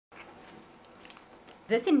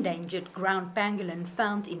This endangered ground pangolin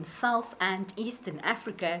found in South and Eastern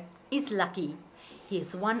Africa is lucky. He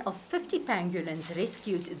is one of 50 pangolins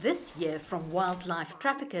rescued this year from wildlife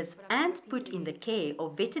traffickers and put in the care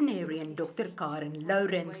of veterinarian Dr. Karin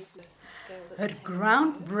Lourens. Her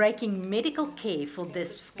groundbreaking medical care for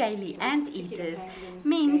this scaly anteaters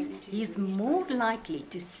means he is more likely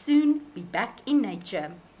to soon be back in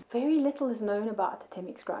nature. Very little is known about the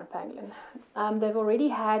Temminck's ground pangolin. They've already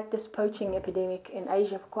had this poaching epidemic in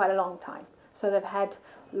Asia for quite a long time. So they've had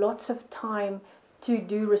lots of time to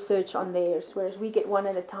do research on theirs, whereas we get one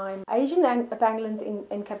at a time. Asian pangolins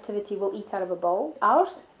in captivity will eat out of a bowl.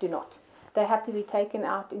 Ours do not. They have to be taken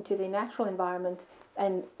out into their natural environment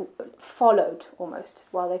and followed almost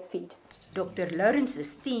while they feed. Dr.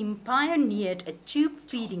 Lourens' team pioneered a tube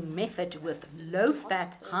feeding method with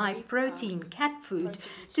low-fat, high-protein cat food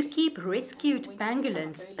to keep rescued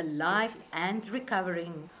pangolins alive and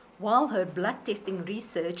recovering. While her blood testing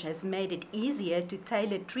research has made it easier to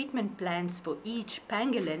tailor treatment plans for each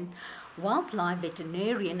pangolin, wildlife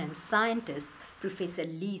veterinarian and scientist Professor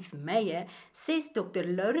Leith Meyer says Dr.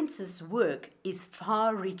 Lourens' work is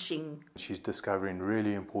far-reaching. She's discovering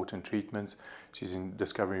really important treatments. She's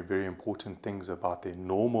discovering very important things about their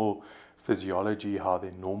normal physiology, how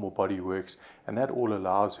their normal body works, and that all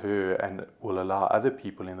allows her and will allow other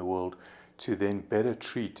people in the world to then better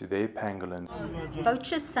treat their pangolins.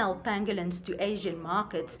 Poachers sell pangolins to Asian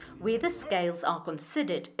markets where the scales are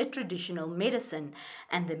considered a traditional medicine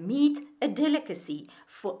and the meat a delicacy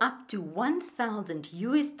for up to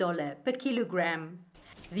 $1,000 per kilogram.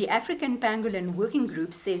 The African Pangolin Working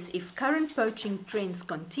Group says if current poaching trends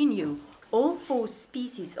continue, all 4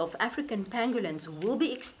 species of African pangolins will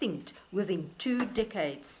be extinct within 2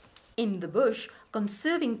 decades. In the bush,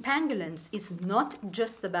 conserving pangolins is not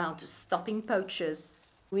just about stopping poachers.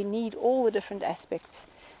 We need all the different aspects,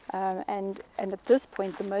 and at this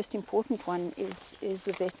point the most important one is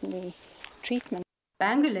the veterinary treatment.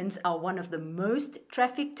 Pangolins are one of the most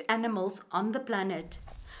trafficked animals on the planet.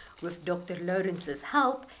 With Dr. Lourens'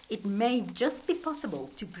 help, it may just be possible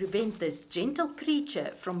to prevent this gentle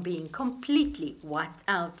creature from being completely wiped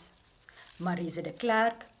out. Marize de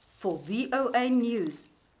Klerk for VOA News,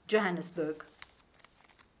 Johannesburg.